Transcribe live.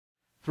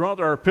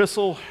Throughout our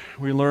epistle,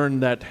 we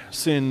learn that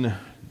sin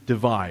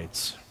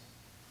divides.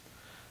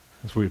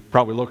 As we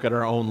probably look at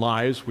our own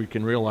lives, we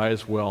can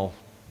realize, well,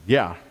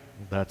 yeah,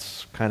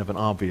 that's kind of an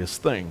obvious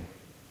thing.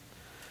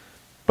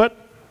 But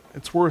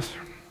it's worth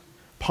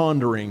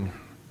pondering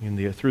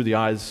through the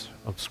eyes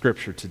of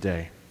Scripture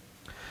today.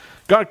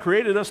 God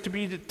created us to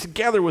be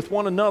together with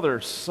one another,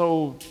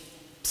 so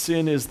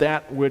sin is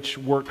that which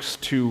works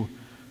to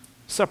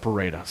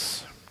separate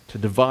us, to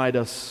divide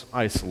us,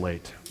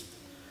 isolate.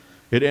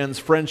 It ends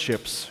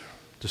friendships,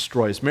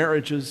 destroys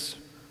marriages,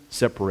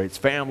 separates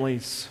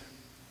families,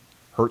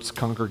 hurts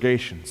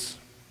congregations.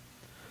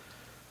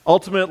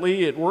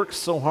 Ultimately, it works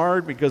so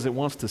hard because it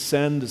wants to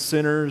send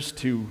sinners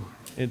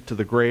into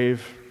the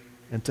grave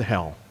and to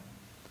hell,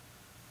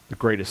 the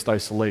greatest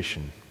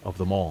isolation of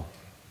them all.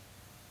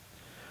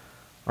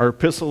 Our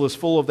epistle is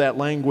full of that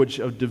language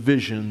of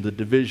division, the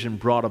division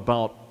brought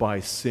about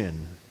by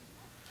sin.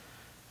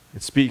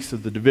 It speaks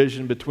of the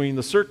division between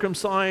the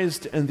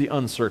circumcised and the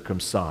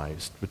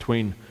uncircumcised,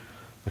 between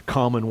the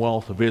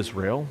commonwealth of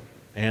Israel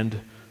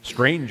and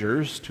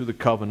strangers to the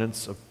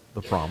covenants of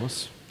the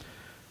promise.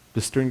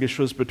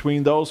 Distinguishes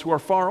between those who are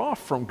far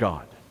off from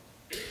God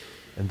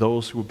and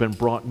those who have been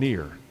brought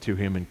near to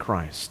Him in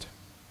Christ.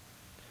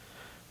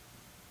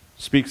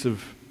 Speaks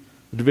of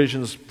the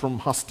divisions from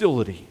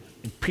hostility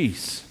and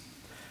peace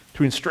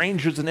between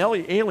strangers and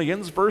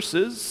aliens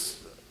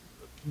versus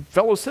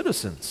fellow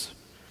citizens,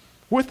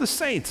 with the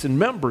saints and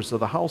members of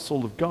the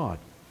household of God.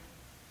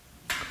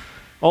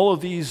 All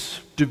of these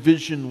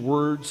division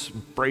words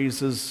and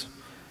phrases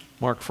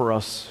mark for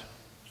us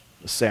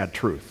a sad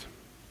truth,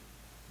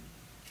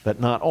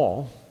 that not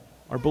all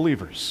are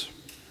believers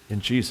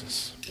in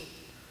Jesus.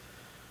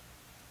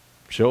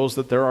 Shows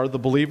that there are the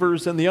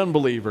believers and the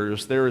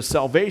unbelievers. There is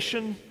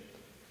salvation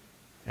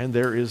and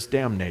there is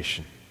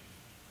damnation.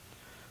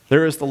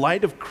 There is the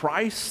light of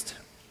Christ,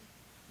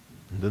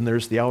 and then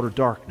there's the outer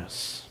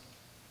darkness.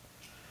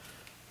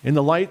 In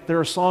the light, there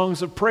are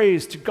songs of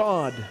praise to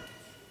God.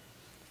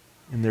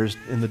 And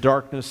in the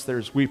darkness,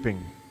 there's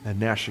weeping and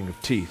gnashing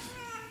of teeth.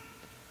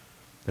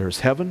 There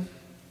is heaven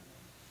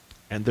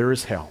and there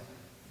is hell.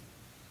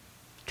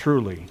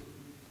 Truly,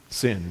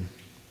 sin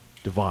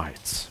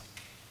divides.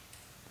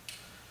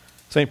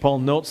 St. Paul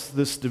notes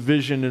this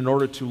division in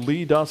order to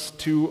lead us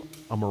to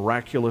a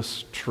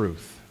miraculous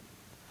truth,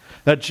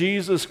 that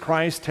Jesus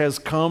Christ has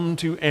come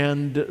to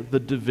end the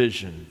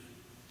division,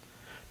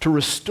 to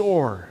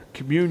restore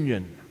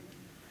communion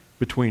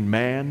between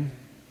man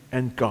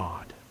and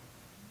God.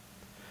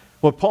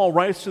 What Paul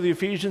writes to the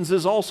Ephesians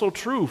is also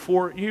true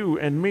for you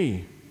and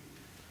me,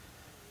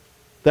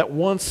 that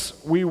once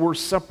we were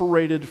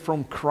separated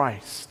from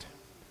Christ,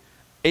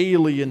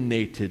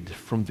 alienated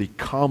from the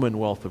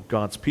commonwealth of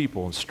God's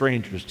people and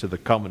strangers to the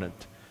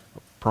covenant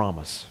of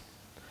promise.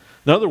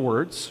 In other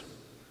words,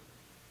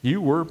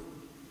 you were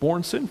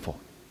born sinful,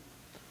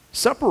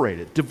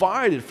 separated,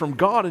 divided from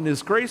God and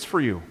His grace for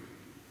you,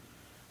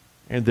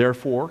 and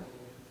therefore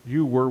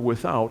you were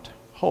without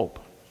hope.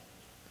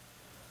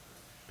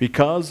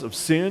 Because of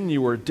sin,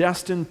 you were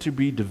destined to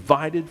be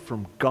divided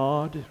from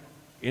God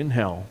in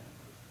hell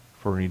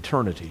for an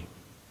eternity.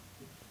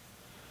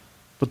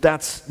 But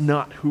that's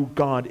not who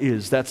God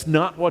is. That's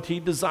not what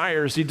He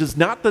desires. He does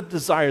not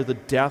desire the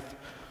death,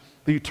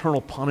 the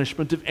eternal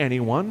punishment of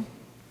anyone.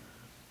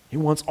 He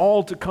wants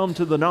all to come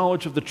to the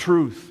knowledge of the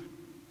truth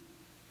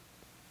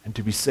and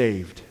to be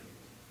saved.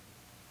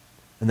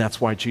 And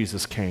that's why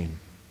Jesus came.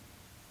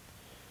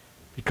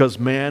 Because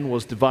man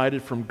was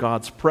divided from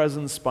God's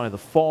presence by the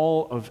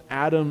fall of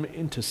Adam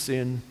into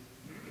sin,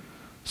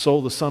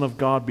 so the Son of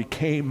God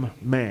became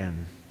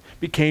man,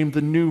 became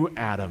the new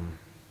Adam,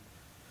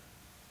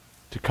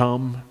 to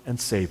come and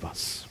save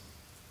us.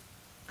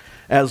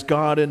 As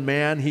God and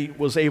man, He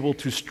was able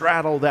to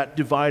straddle that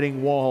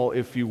dividing wall,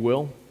 if you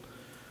will.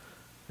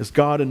 As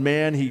God and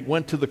man, He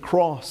went to the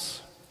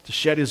cross to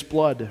shed His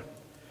blood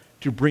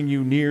to bring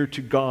you near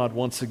to God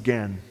once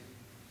again.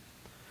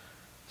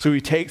 So He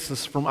takes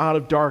us from out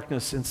of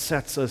darkness and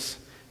sets us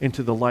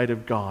into the light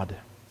of God,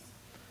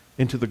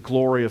 into the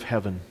glory of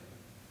heaven.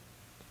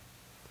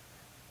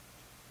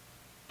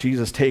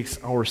 Jesus takes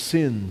our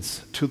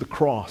sins to the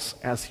cross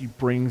as He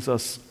brings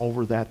us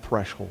over that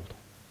threshold.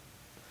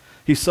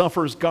 He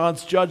suffers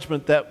God's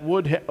judgment that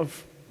would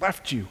have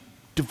left you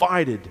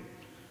divided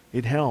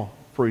in hell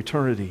for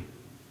eternity.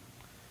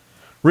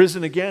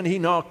 Risen again, He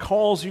now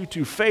calls you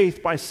to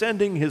faith by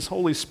sending His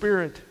Holy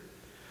Spirit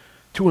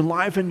to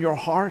enliven your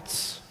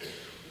hearts,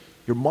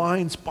 your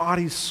minds,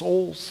 bodies,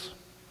 souls,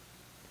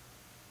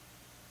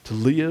 to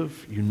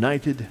live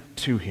united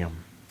to Him.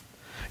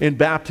 In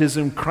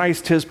baptism,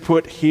 Christ has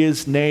put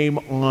His name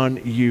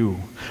on you,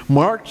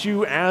 marked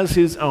you as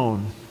His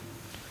own.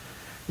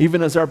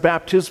 Even as our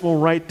baptismal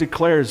rite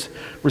declares,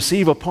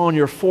 receive upon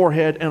your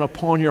forehead and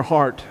upon your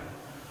heart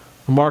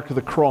the mark of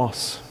the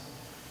cross,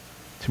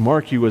 to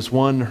mark you as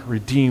one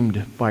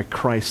redeemed by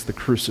Christ the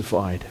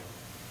crucified.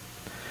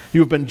 You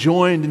have been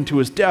joined into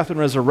His death and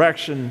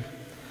resurrection.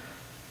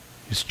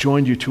 He's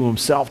joined you to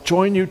Himself,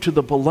 joined you to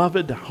the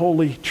beloved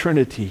Holy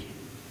Trinity.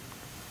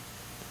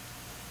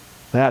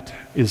 That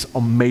is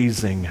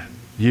amazing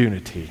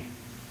unity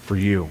for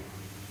you.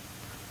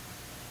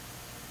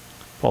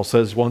 Paul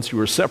says, once you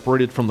were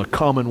separated from the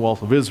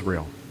commonwealth of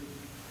Israel.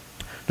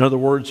 In other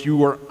words, you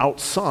were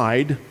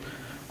outside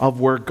of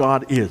where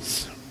God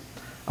is,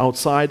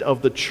 outside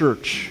of the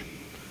church,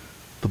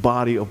 the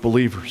body of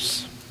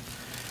believers.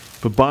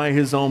 But by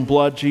his own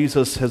blood,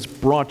 Jesus has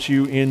brought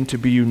you in to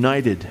be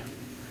united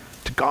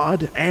to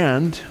God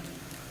and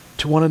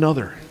to one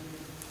another.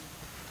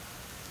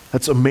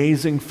 That's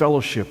amazing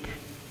fellowship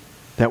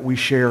that we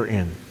share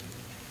in.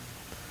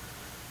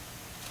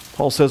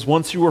 Paul says,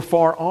 once you were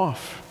far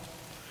off,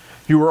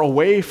 you were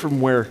away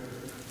from where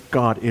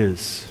God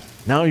is.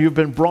 Now you've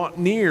been brought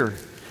near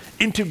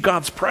into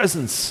God's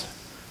presence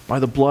by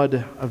the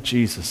blood of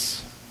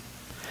Jesus.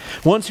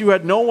 Once you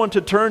had no one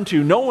to turn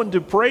to, no one to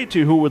pray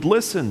to who would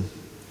listen.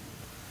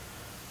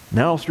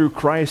 Now through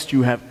Christ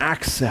you have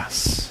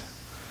access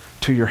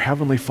to your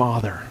Heavenly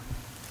Father,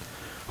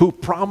 who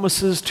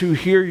promises to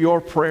hear your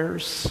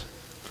prayers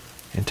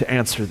and to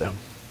answer them.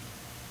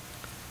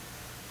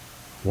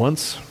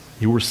 Once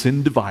you were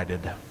sin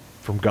divided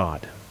from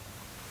God.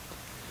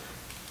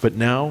 But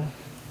now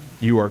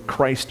you are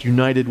Christ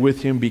united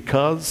with him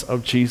because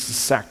of Jesus'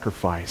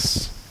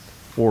 sacrifice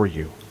for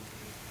you.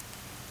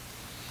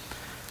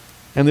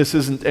 And this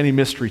isn't any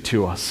mystery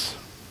to us,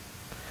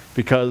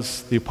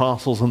 because the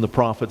apostles and the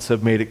prophets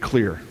have made it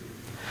clear.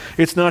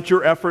 It's not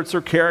your efforts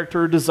or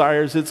character or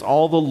desires, it's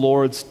all the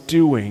Lord's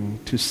doing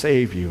to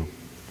save you.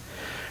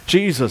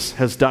 Jesus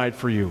has died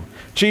for you.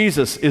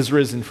 Jesus is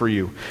risen for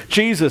you.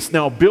 Jesus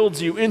now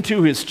builds you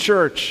into his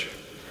church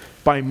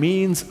by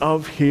means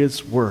of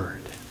his word.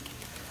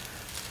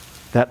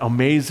 That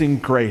amazing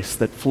grace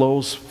that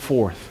flows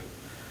forth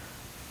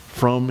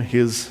from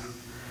his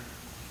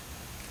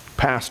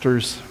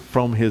pastors,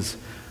 from his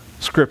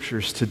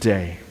scriptures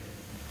today.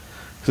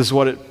 This is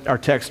what our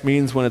text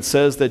means when it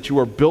says that you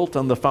are built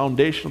on the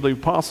foundation of the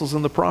apostles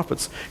and the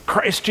prophets.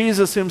 Christ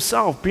Jesus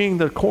himself being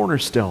the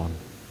cornerstone.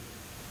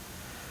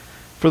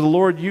 For the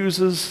Lord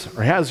uses,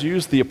 or has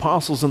used, the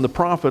apostles and the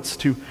prophets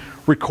to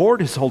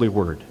record his holy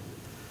word.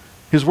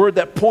 His word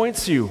that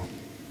points you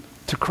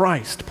to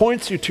Christ,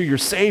 points you to your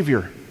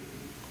Savior,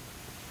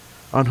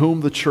 on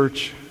whom the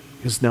church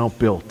is now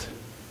built.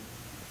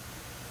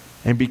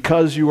 And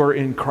because you are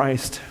in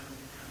Christ,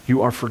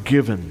 you are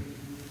forgiven.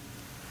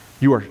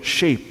 You are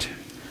shaped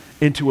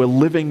into a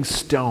living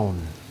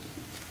stone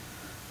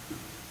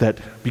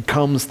that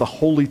becomes the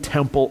holy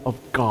temple of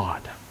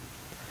God,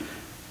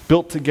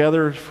 built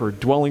together for a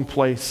dwelling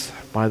place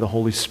by the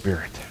Holy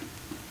Spirit.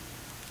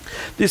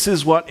 This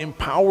is what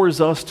empowers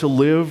us to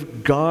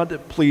live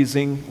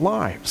God-pleasing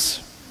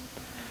lives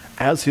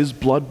as his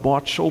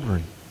blood-bought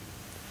children.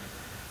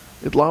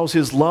 It allows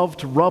his love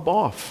to rub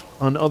off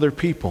on other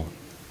people.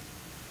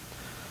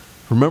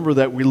 Remember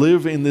that we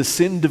live in this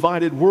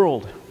sin-divided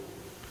world.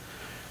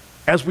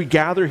 As we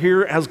gather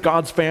here as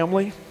God's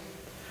family,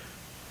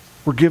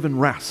 we're given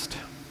rest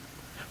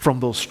from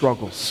those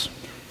struggles.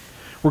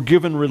 We're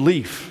given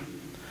relief,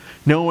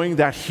 knowing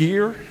that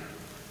here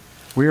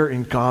we are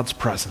in God's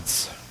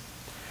presence.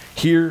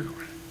 Here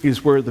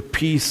is where the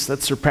peace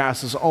that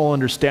surpasses all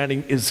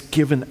understanding is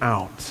given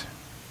out.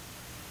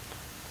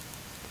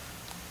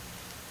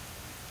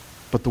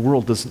 But the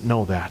world doesn't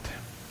know that.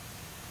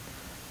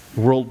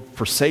 The world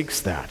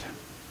forsakes that.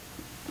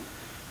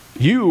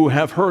 You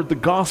have heard the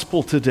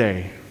gospel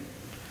today.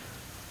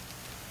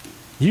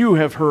 You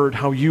have heard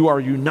how you are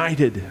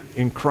united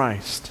in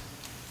Christ.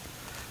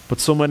 But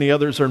so many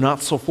others are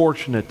not so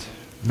fortunate,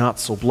 not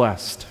so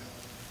blessed.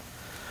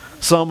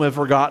 Some have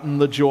forgotten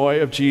the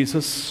joy of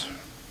Jesus.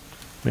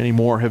 Many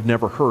more have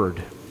never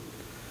heard.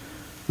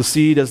 The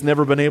seed has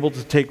never been able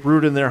to take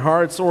root in their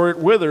hearts, or it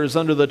withers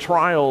under the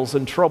trials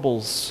and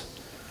troubles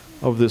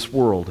of this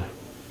world.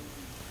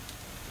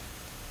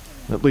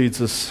 That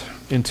leads us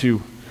into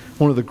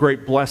one of the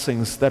great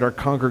blessings that our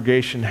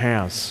congregation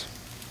has,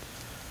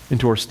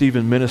 into our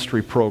Stephen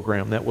Ministry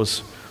program that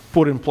was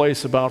put in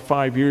place about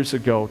 5 years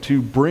ago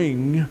to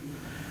bring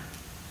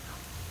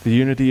the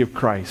unity of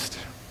Christ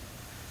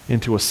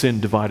into a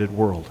sin-divided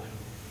world.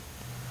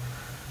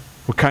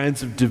 What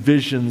kinds of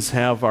divisions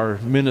have our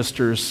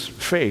ministers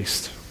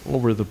faced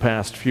over the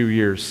past few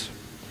years?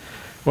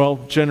 Well,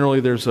 generally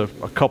there's a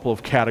couple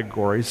of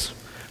categories,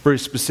 very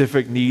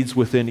specific needs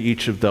within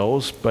each of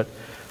those, but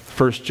the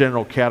first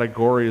general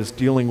category is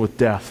dealing with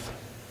death.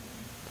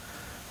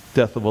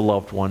 Death of a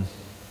loved one,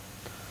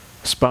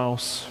 a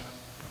spouse,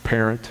 a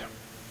parent,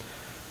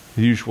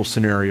 the usual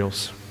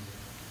scenarios.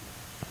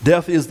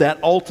 Death is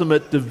that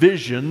ultimate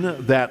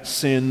division that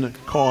sin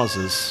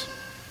causes.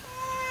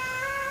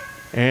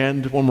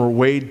 And when we're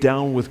weighed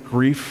down with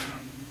grief,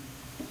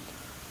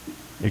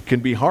 it can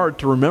be hard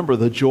to remember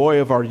the joy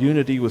of our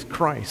unity with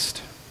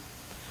Christ.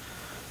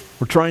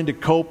 We're trying to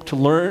cope, to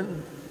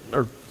learn,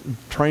 or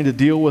trying to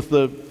deal with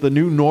the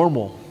new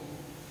normal.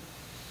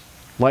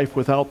 Life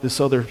without this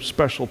other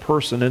special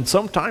person. And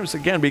sometimes,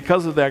 again,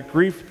 because of that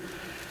grief,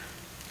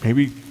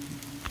 maybe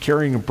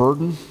carrying a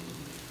burden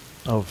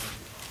of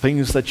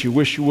things that you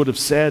wish you would have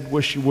said,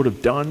 wish you would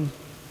have done.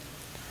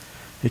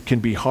 It can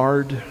be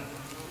hard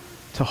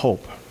to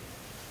hope.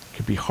 It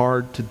can be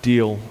hard to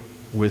deal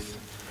with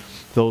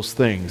those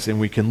things, and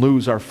we can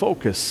lose our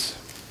focus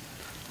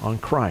on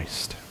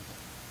Christ.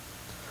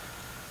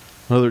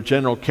 Another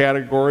general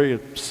category,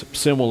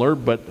 similar,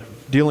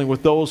 but dealing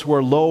with those who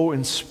are low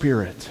in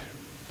spirit.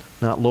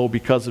 Not low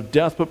because of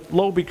death, but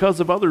low because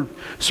of other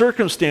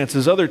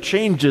circumstances, other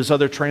changes,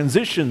 other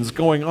transitions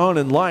going on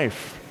in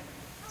life.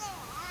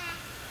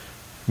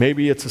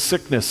 Maybe it's a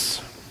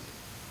sickness.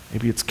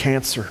 Maybe it's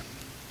cancer.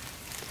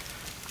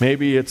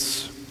 Maybe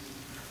it's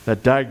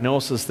that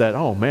diagnosis that,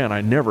 oh man,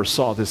 I never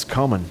saw this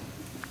coming.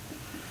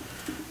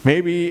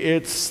 Maybe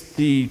it's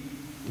the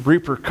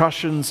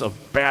repercussions of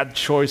bad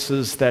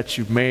choices that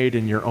you've made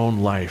in your own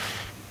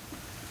life.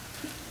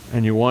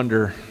 And you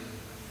wonder,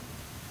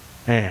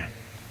 man,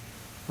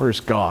 where's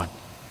God?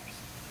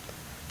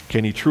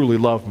 Can He truly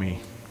love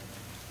me?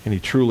 Can He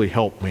truly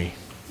help me?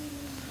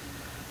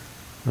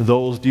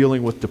 Those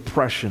dealing with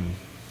depression,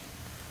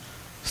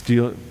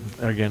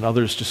 again,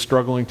 others just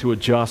struggling to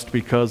adjust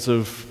because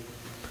of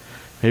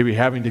maybe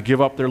having to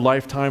give up their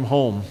lifetime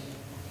home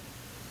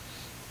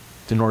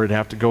in order to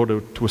have to go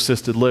to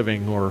assisted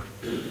living or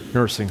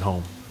nursing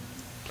home.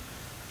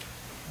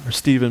 Our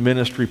Stephen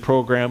Ministry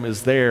program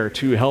is there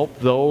to help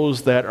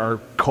those that are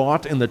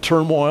caught in the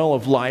turmoil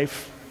of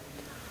life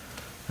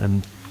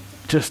and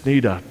just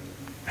need a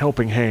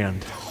helping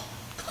hand,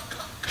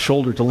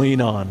 shoulder to lean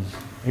on,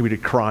 maybe to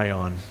cry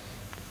on,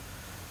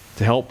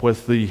 to help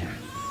with the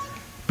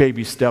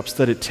baby steps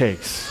that it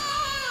takes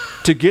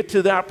to get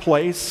to that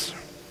place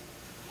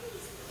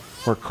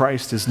where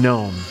Christ is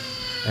known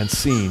and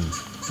seen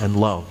and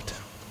loved.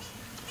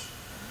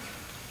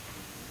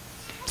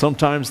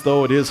 Sometimes,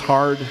 though, it is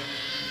hard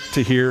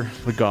to hear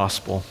the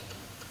gospel.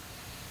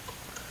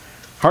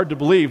 Hard to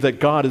believe that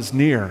God is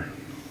near.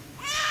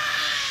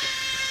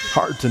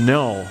 Hard to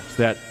know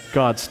that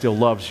God still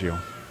loves you.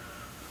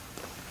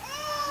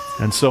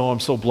 And so I'm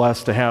so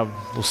blessed to have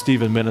the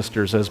Stephen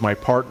ministers as my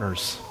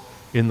partners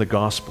in the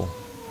gospel.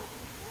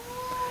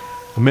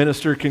 A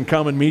minister can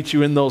come and meet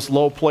you in those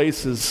low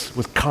places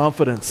with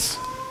confidence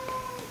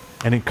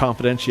and in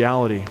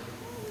confidentiality,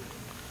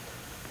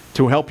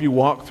 to help you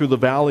walk through the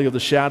valley of the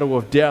shadow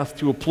of death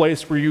to a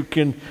place where you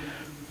can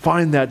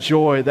find that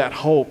joy, that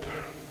hope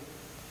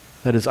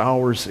that is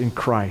ours in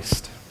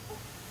Christ.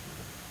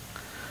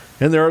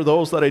 And there are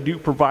those that I do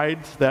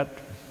provide that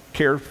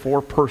care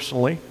for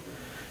personally,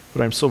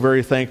 but I'm so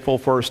very thankful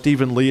for our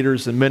Stephen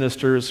leaders and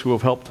ministers who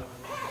have helped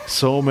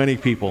so many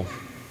people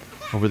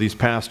over these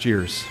past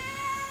years.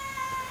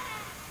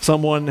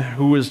 Someone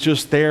who is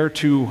just there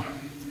to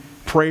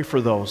pray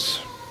for those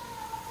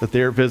that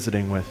they're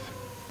visiting with,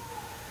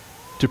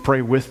 to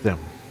pray with them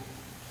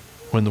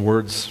when the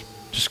words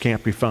just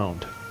can't be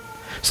found.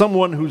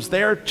 Someone who's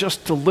there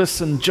just to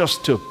listen,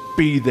 just to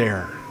be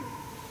there.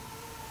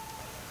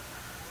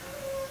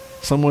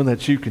 Someone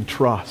that you can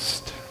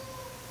trust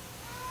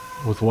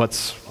with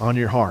what's on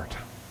your heart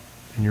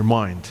and your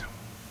mind.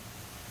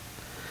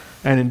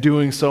 And in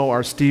doing so,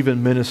 our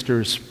Stephen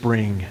ministers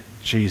bring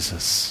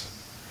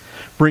Jesus,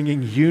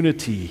 bringing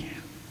unity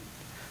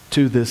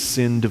to this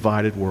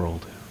sin-divided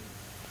world.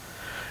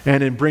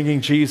 And in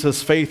bringing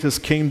Jesus, faith is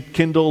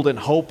kindled and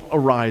hope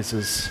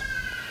arises.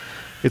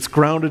 It's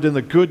grounded in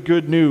the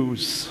good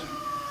news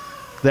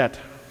that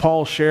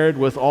Paul shared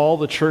with all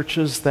the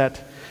churches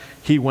that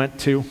he went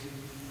to,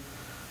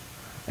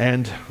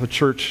 and the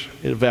church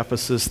of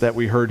Ephesus that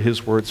we heard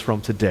his words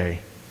from today.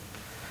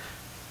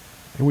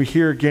 And we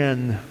hear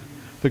again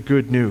the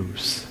good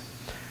news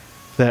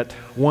that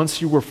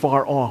once you were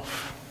far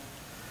off,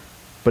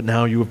 but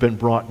now you have been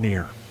brought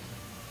near.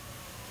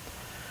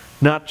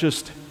 Not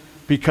just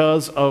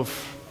because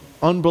of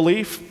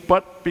unbelief,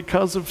 but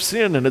because of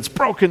sin and its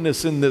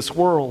brokenness in this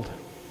world.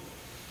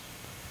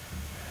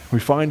 We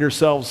find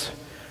ourselves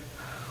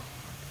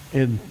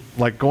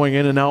going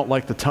in and out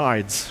like the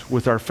tides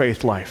with our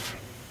faith life.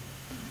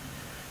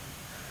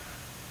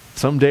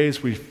 Some days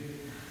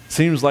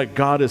seems like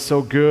God is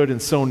so good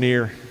and so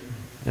near,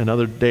 and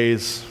other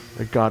days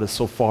that God is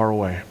so far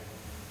away.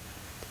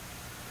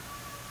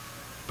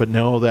 But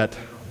know that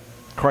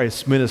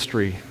Christ's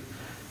ministry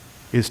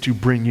is to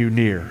bring you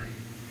near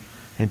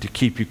and to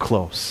keep you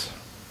close.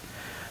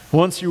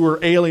 Once you were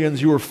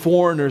aliens, you were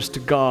foreigners to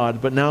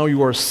God, but now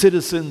you are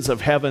citizens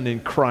of heaven in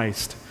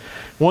Christ.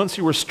 Once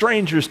you were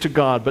strangers to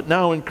God, but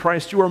now in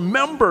Christ you are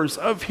members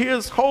of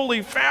His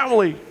holy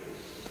family.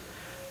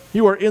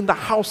 You are in the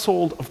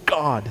household of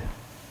God.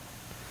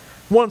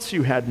 Once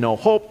you had no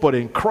hope, but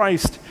in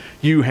Christ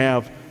you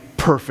have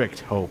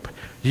perfect hope.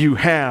 You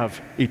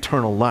have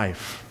eternal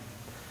life.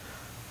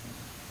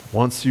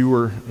 Once you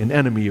were an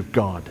enemy of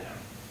God,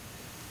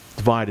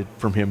 divided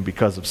from Him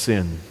because of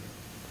sin.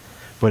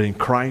 But in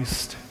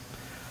Christ,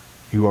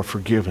 you are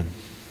forgiven,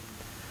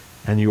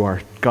 and you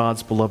are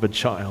God's beloved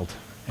child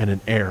and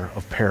an heir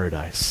of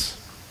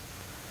paradise.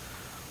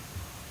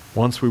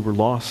 Once we were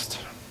lost,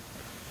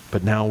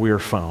 but now we are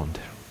found.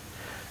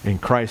 In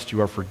Christ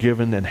you are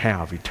forgiven and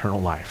have eternal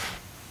life.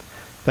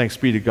 Thanks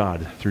be to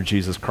God through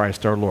Jesus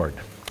Christ our Lord.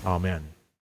 Amen.